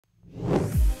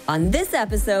on this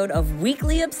episode of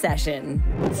Weekly Obsession.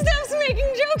 Steph's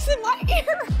making jokes in my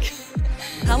ear.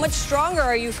 How much stronger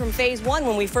are you from phase 1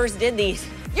 when we first did these?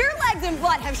 Your legs and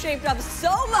butt have shaped up so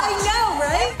much. I know,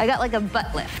 right? I got like a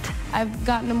butt lift. I've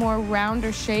gotten a more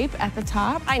rounder shape at the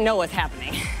top. I know what's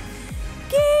happening.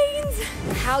 Gains!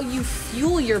 How you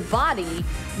fuel your body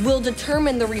will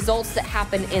determine the results that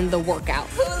happen in the workout.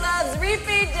 Who loves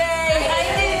refeed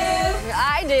day?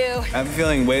 I do. I'm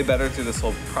feeling way better through this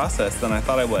whole process than I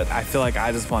thought I would. I feel like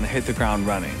I just want to hit the ground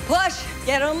running. Push,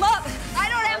 get them up. I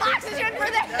don't have oxygen for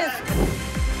this.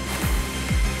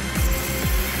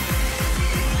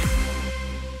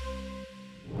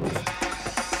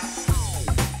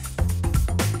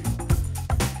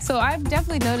 So I've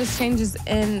definitely noticed changes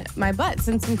in my butt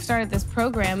since we've started this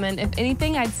program. And if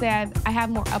anything, I'd say I have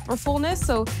more upper fullness.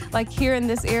 So like here in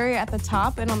this area at the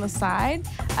top and on the side,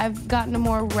 I've gotten a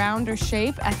more rounder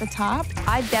shape at the top.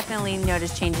 I've definitely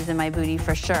noticed changes in my booty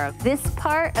for sure. This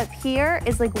part up here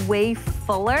is like way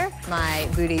fuller. My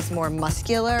booty's more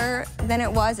muscular than it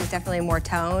was. It's definitely more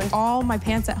toned. All my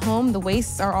pants at home, the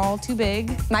waists are all too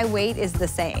big. My weight is the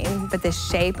same, but the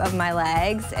shape of my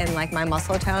legs and like my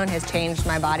muscle tone has changed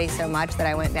my body so much that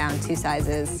I went down 2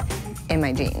 sizes in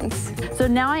my jeans. So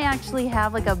now I actually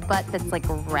have like a butt that's like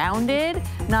rounded,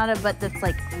 not a butt that's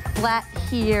like flat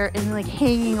here and like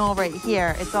hanging all right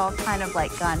here. It's all kind of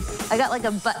like gone. I got like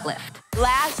a butt lift.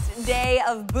 Last day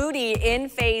of booty in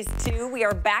phase 2. We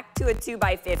are back to a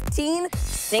 2x15.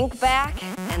 Sink back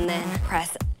and then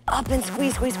press up and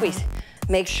squeeze, squeeze, squeeze.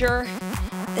 Make sure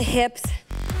the hips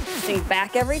sink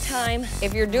back every time.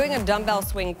 If you're doing a dumbbell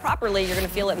swing properly, you're gonna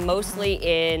feel it mostly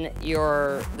in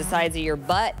the sides of your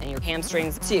butt and your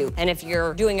hamstrings too. And if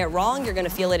you're doing it wrong, you're gonna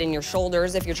feel it in your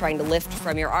shoulders if you're trying to lift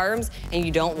from your arms, and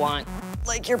you don't want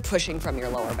like you're pushing from your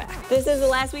lower back. This is the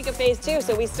last week of phase 2,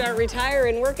 so we start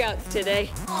retiring workouts today.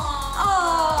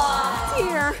 Aww,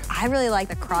 dear. I really like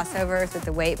the crossovers with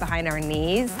the weight behind our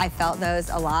knees. I felt those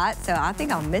a lot, so I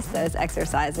think I'll miss those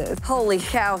exercises. Holy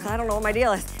cow, I don't know what my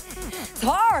deal is. It's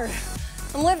hard.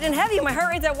 I'm lifting heavy, my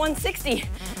heart rate's at 160.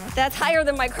 That's higher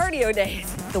than my cardio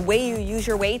days. The way you use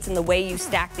your weights and the way you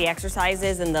stack the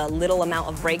exercises and the little amount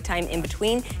of break time in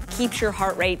between keeps your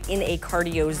heart rate in a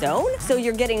cardio zone. So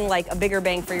you're getting like a bigger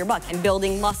bang for your buck. I'm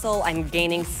building muscle, I'm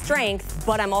gaining strength,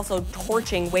 but I'm also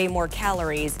torching way more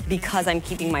calories because I'm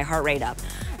keeping my heart rate up.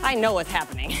 I know what's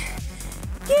happening.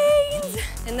 Gains!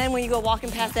 And then when you go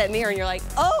walking past that mirror and you're like,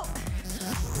 oh,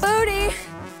 booty.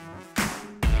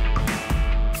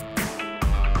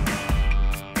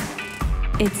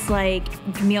 It's like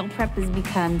meal prep has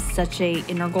become such a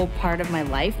integral part of my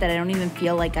life that I don't even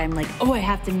feel like I'm like, oh, I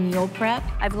have to meal prep.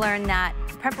 I've learned that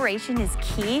preparation is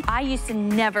key. I used to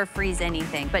never freeze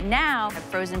anything, but now I've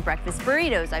frozen breakfast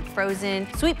burritos, I've frozen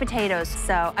sweet potatoes.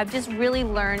 So I've just really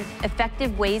learned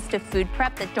effective ways to food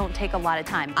prep that don't take a lot of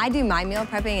time. I do my meal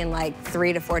prepping in like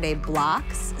 3 to 4 day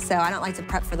blocks, so I don't like to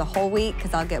prep for the whole week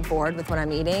because I'll get bored with what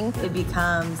I'm eating. It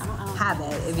becomes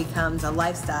habit, it becomes a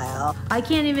lifestyle. I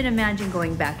can't even imagine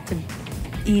going back to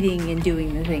eating and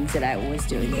doing the things that I was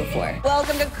doing before.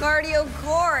 Welcome to Cardio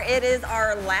Core. It is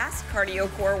our last Cardio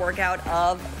Core workout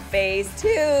of phase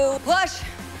 2. Push,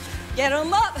 get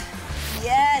them up.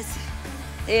 Yes,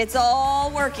 it's all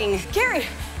working. Carrie,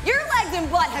 your legs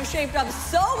and butt have shaped up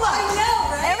so much. I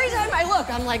know, right? Every time I look,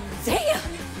 I'm like, damn.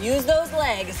 Use those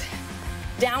legs.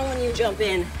 Down when you jump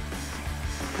in.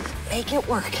 Make it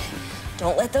work.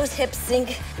 Don't let those hips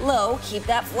sink low. Keep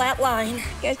that flat line.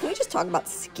 Guys, can we just talk about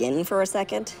skin for a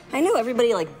second? I know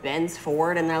everybody like bends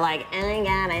forward and they're like, oh my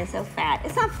God, I'm so fat.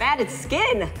 It's not fat, it's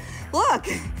skin. Look,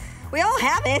 we all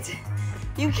have it.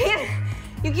 You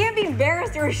can't be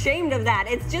embarrassed or ashamed of that.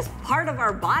 It's just part of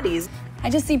our bodies. I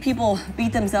just see people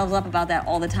beat themselves up about that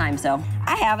all the time, so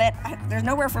I have it. There's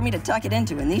nowhere for me to tuck it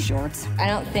into in these shorts. I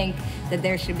don't think that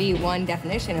there should be one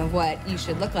definition of what you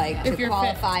should look like to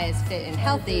qualify as fit and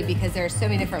healthy, because there are so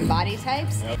many different body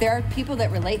types. There are people that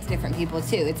relate to different people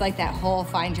too. It's like that whole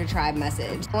find your tribe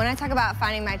message. When I talk about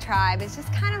finding my tribe, it's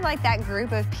just kind of like that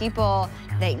group of people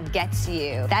that gets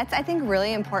you. That's, I think,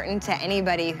 really important to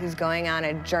anybody who's going on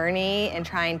a journey and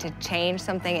trying to change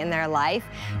something in their life.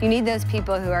 You need those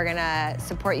people who are gonna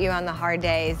support you on the hard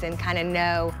days and kind of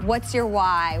know what's your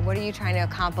why, what are you trying to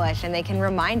accomplish, and they can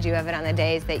remind you of it on the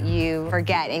days that you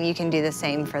forget, and you can do the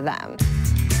same for them.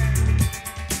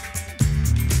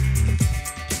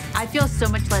 I feel so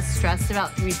much less stressed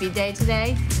about refeed day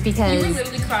today because... You were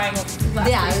literally crying last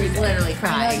Yeah, I was literally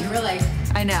crying. You were like,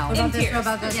 I know. about this,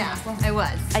 about this. Yeah, I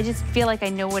was. I just feel like I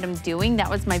know what I'm doing. That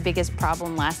was my biggest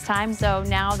problem last time. So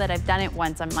now that I've done it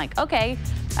once, I'm like, okay,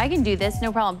 I can do this,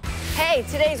 no problem. Hey,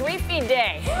 today's refeed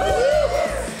day.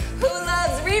 Who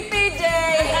loves refeed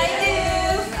day?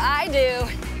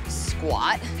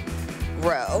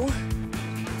 row,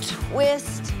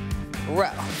 twist,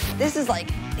 row. This is like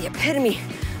the epitome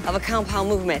of a compound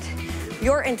movement.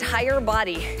 Your entire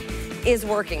body is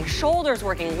working. Shoulders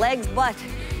working, legs, butt,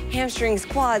 hamstrings,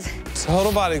 quads.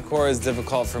 Total body core is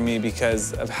difficult for me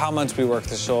because of how much we work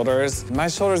the shoulders. My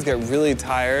shoulders get really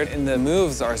tired, and the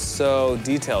moves are so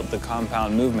detailed, the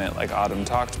compound movement, like Autumn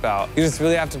talked about. You just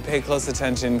really have to pay close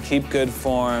attention, keep good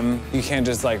form. You can't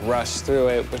just like rush through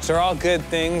it, which are all good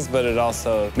things, but it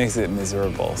also makes it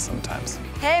miserable sometimes.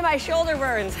 Hey, my shoulder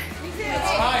burns. Oh,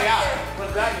 yeah. What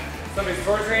does that mean? Somebody's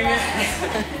torturing you?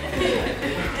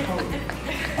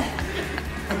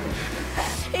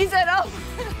 He said, oh,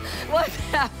 what's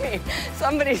that mean?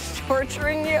 Somebody's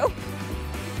torturing you?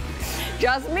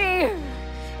 Just me.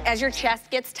 As your chest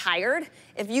gets tired,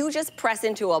 if you just press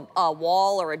into a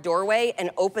wall or a doorway and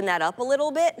open that up a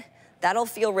little bit, that'll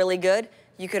feel really good.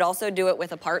 You could also do it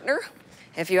with a partner.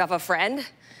 If you have a friend,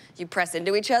 you press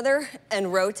into each other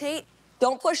and rotate.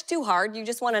 Don't push too hard. You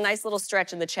just want a nice little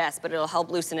stretch in the chest, but it'll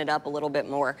help loosen it up a little bit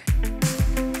more.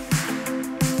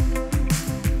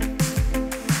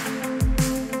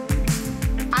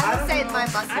 I would say my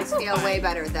muscles feel way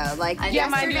better though. Like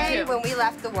yesterday when we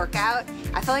left the workout,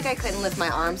 I felt like I couldn't lift my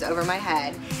arms over my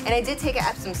head. And I did take an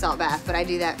Epsom salt bath, but I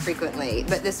do that frequently.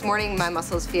 But this morning my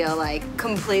muscles feel like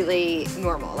completely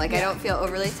normal. Like I don't feel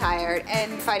overly tired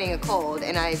and fighting a cold,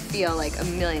 and I feel like a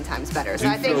million times better. So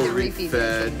I think the refeed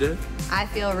day. I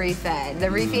feel refed. The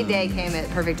refeed day came at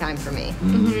perfect time for me.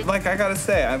 Like, I gotta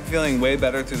say, I'm feeling way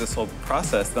better through this whole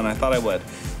process than I thought I would.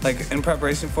 Like, in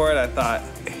preparation for it, I thought,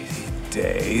 80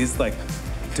 days? Like,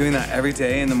 doing that every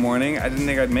day in the morning, I didn't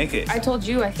think I'd make it. I told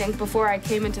you, I think, before I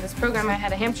came into this program, I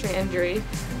had a hamstring injury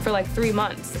for like 3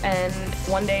 months, and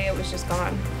one day it was just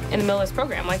gone in the middle of this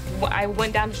program. Like, I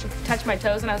went down to touch my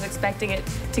toes, and I was expecting it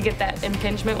to get that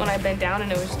impingement when I bent down,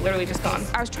 and it was literally just gone.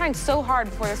 I was trying so hard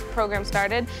before this program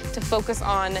started to focus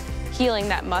on healing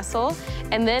that muscle,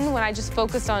 and then when I just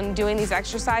focused on doing these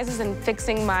exercises and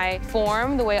fixing my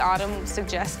form the way Autumn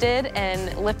suggested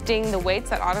and lifting the weights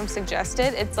that Autumn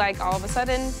suggested, it's like all of a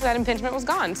sudden that impingement was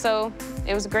gone. So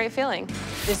it was a great feeling.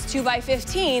 This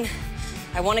 2x15,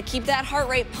 I want to keep that heart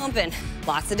rate pumping.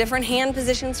 Lots of different hand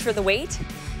positions for the weight.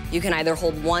 You can either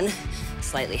hold one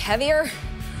slightly heavier,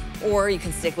 or you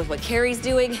can stick with what Carrie's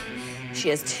doing. She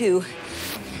has 2.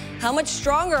 How much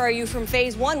stronger are you from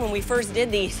phase 1 when we first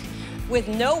did these with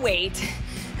no weight?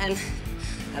 And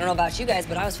I don't know about you guys,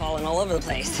 but I was falling all over the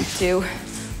place. 2,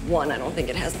 1, I don't think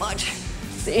it has much.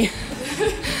 See?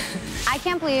 I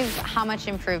can't believe how much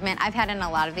improvement I've had in a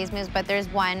lot of these moves, but there's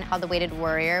one called the weighted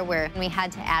warrior where we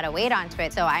had to add a weight onto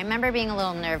it. So I remember being a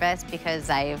little nervous because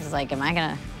I was like, is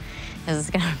this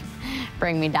gonna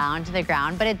bring me down to the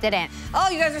ground? But it didn't. Oh,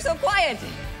 you guys are so quiet.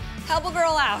 Help a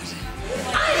girl out.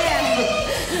 I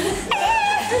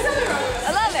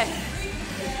love it.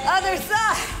 Other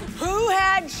side. Who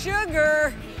had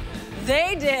sugar?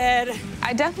 They did.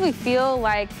 I definitely feel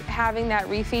like having that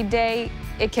refeed day,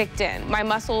 it kicked in. My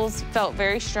muscles felt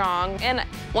very strong, and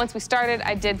once we started,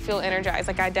 I did feel energized.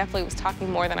 Like, I definitely was talking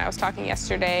more than I was talking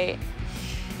yesterday.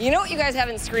 You know what you guys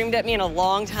haven't screamed at me in a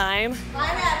long time?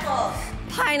 Pineapples.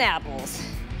 Pineapples.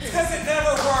 Because it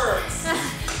never works.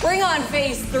 Bring on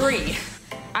phase 3.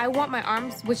 I want my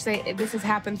arms, which this has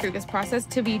happened through this process,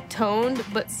 to be toned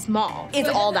but small. It's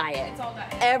all diet. It's all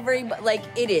diet. Like,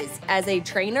 it is. As a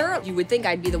trainer, you would think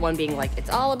I'd be the one being like, it's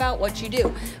all about what you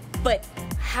do. But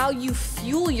how you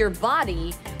fuel your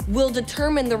body will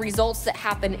determine the results that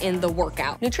happen in the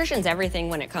workout. Nutrition's everything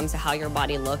when it comes to how your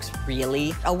body looks,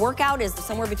 really. A workout is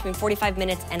somewhere between 45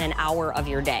 minutes and an hour of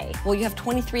your day. Well, you have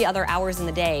 23 other hours in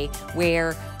the day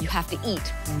where you have to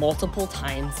eat multiple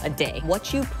times a day.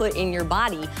 What you put in your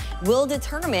body will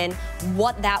determine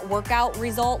what that workout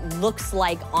result looks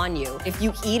like on you. If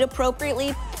you eat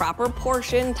appropriately, proper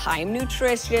portion, time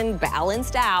nutrition,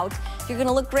 balanced out, you're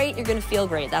gonna look great, you're gonna feel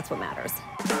great. That's what matters.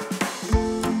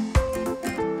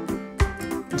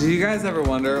 Do you guys ever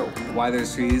wonder why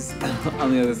there's trees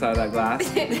on the other side of that glass?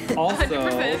 Also,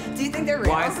 100%. Do you think they're real?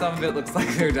 why some of it looks like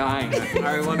they're dying?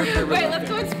 I wonder if they're real. Wait, let's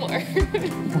go explore.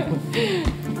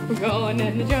 We're going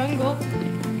in the jungle.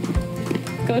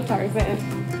 Go Tarzan.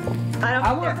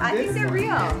 I think they're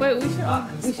real. Wait,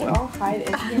 we should all hide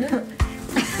in here.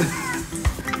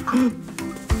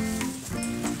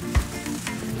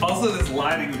 Also, this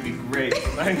lighting would be great.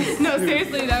 No,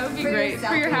 seriously, that would be great.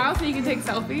 For your selfies. house, so you can take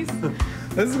selfies.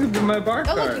 This is gonna be my bar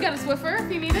card. Oh, look, you got a Swiffer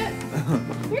if you need it.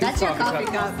 That's your coffee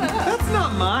cup. That's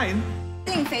not mine. I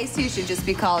think phase 2 should just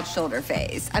be called shoulder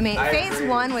phase. I mean, I phase agree.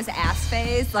 1 was ass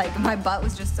phase. Like, my butt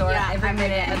was just sore every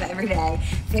minute of every day.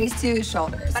 Phase 2 is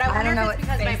shoulders. But I don't wonder know if it's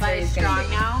what because my phase butt 3 is gonna strong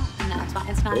be. now,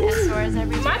 It's not as sore as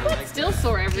every day. My butt's still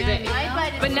sore every day.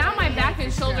 But now my back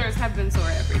and shoulders have been sore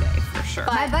every day, for sure.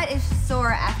 My butt is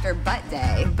sore after butt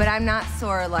day, but I'm not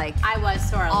sore like I was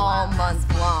sore all month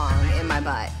long in my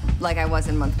butt, like I was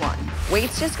in month 1.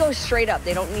 Weights just go straight up.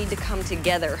 They don't need to come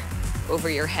together over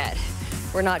your head.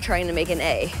 We're not trying to make an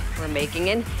A. We're making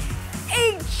an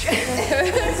H.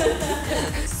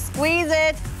 Squeeze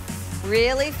it.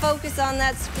 Really focus on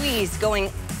that squeeze.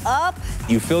 Going up.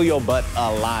 You feel your butt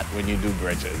a lot when you do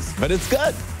bridges, but it's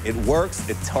good. It works.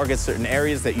 It targets certain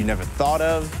areas that you never thought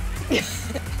of.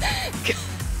 Steph's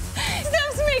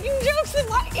making jokes in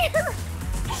my ear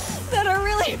that are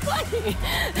really funny.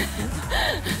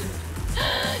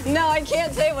 No, I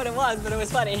can't say what it was, but it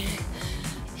was funny.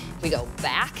 We go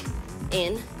back,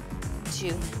 in,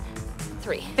 2,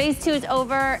 3. Phase 2 is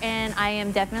over, and I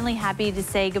am definitely happy to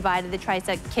say goodbye to the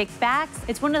tricep kickbacks.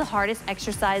 It's one of the hardest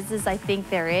exercises I think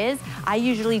there is. I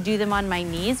usually do them on my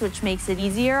knees, which makes it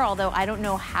easier, although I don't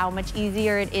know how much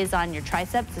easier it is on your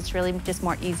triceps. It's really just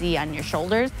more easy on your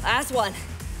shoulders. Last one.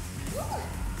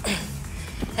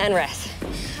 And rest.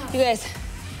 You guys,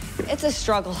 it's a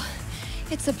struggle.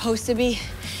 It's supposed to be.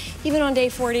 Even on day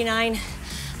 49,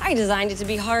 I designed it to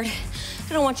be hard.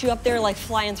 I don't want you up there like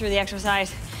flying through the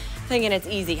exercise thinking it's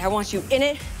easy. I want you in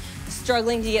it,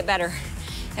 struggling to get better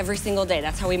every single day.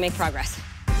 That's how we make progress.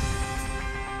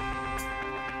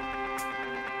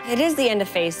 It is the end of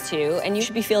phase 2, and you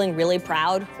should be feeling really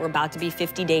proud. We're about to be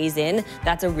 50 days in.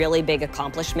 That's a really big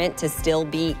accomplishment to still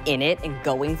be in it and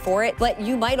going for it. But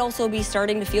you might also be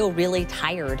starting to feel really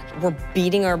tired. We're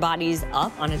beating our bodies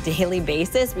up on a daily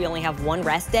basis. We only have 1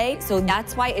 rest day. So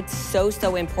that's why it's so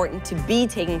important to be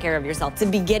taking care of yourself, to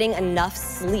be getting enough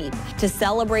sleep, to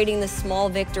celebrating the small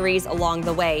victories along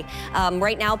the way.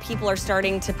 Right now, people are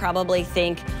starting to probably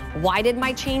think, why did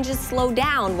my changes slow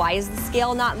down? Why is the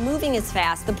scale not moving as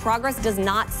fast? The progress does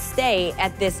not stay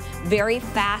at this very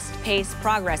fast-paced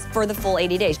progress for the full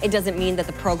 80 days. It doesn't mean that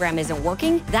the program isn't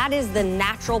working. That is the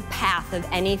natural path of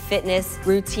any fitness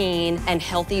routine and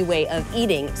healthy way of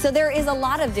eating. So there is a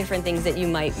lot of different things that you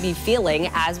might be feeling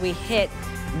as we hit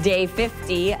day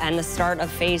 50 and the start of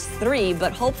phase 3,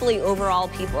 but hopefully overall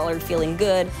people are feeling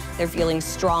good, they're feeling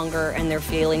stronger, and they're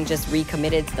feeling just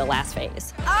recommitted to the last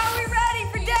phase. Are we ready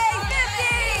for day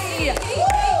 50? Yay!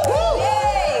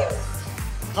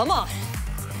 Come on,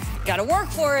 gotta work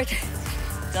for it.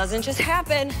 Doesn't just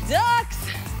happen. Ducks,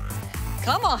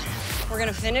 come on. We're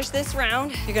gonna finish this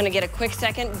round. You're gonna get a quick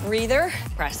second breather.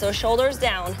 Press those shoulders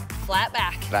down, flat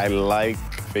back. I like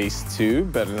phase 2,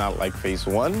 but not like phase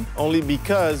 1, only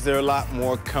because there are a lot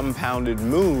more compounded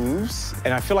moves,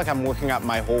 and I feel like I'm working out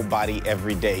my whole body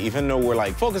every day, even though we're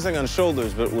like focusing on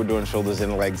shoulders, but we're doing shoulders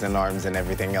and legs and arms and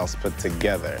everything else put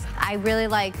together. I really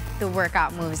like the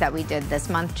workout moves that we did this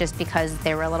month just because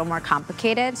they were a little more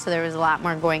complicated, so there was a lot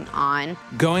more going on.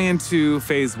 Going into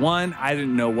phase 1, I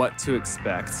didn't know what to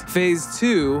expect. Phase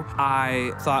 2,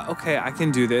 I thought, okay, I can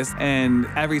do this, and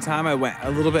every time I went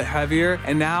a little bit heavier,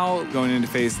 and now going into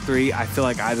phase 3, I feel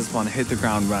like I just want to hit the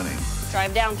ground running.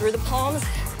 Drive down through the palms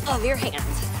of your hands.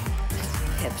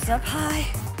 Hips up high.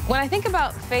 When I think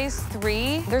about phase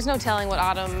 3, there's no telling what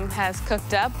Autumn has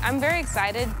cooked up. I'm very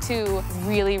excited to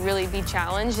really be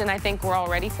challenged, and I think we're all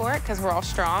ready for it because we're all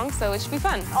strong, so it should be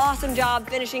fun. Awesome job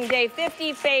finishing day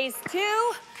 50, phase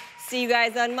 2. See you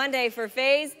guys on Monday for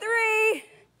phase 3.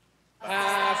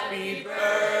 Happy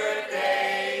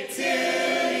birthday to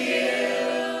you.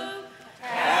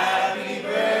 Happy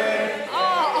birthday.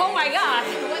 Oh my God,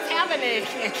 what's happening?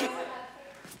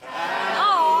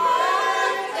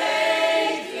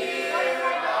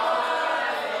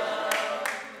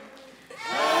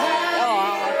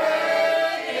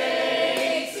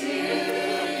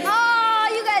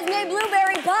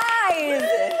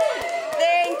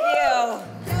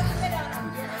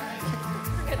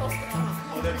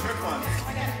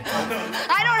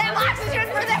 I don't have oxygen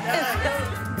for this.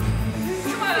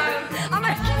 Come on. I'm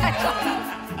gonna catch up.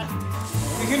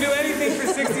 You can do anything for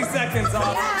 60 seconds,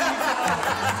 Autumn.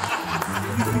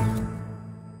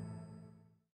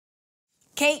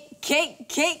 Cake.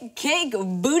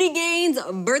 Booty gains,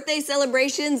 birthday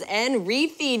celebrations, and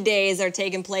refeed days are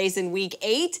taking place in week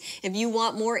 8. If you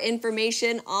want more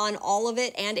information on all of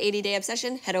it and 80-Day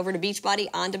Obsession, head over to Beachbody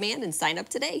On Demand and sign up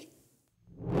today.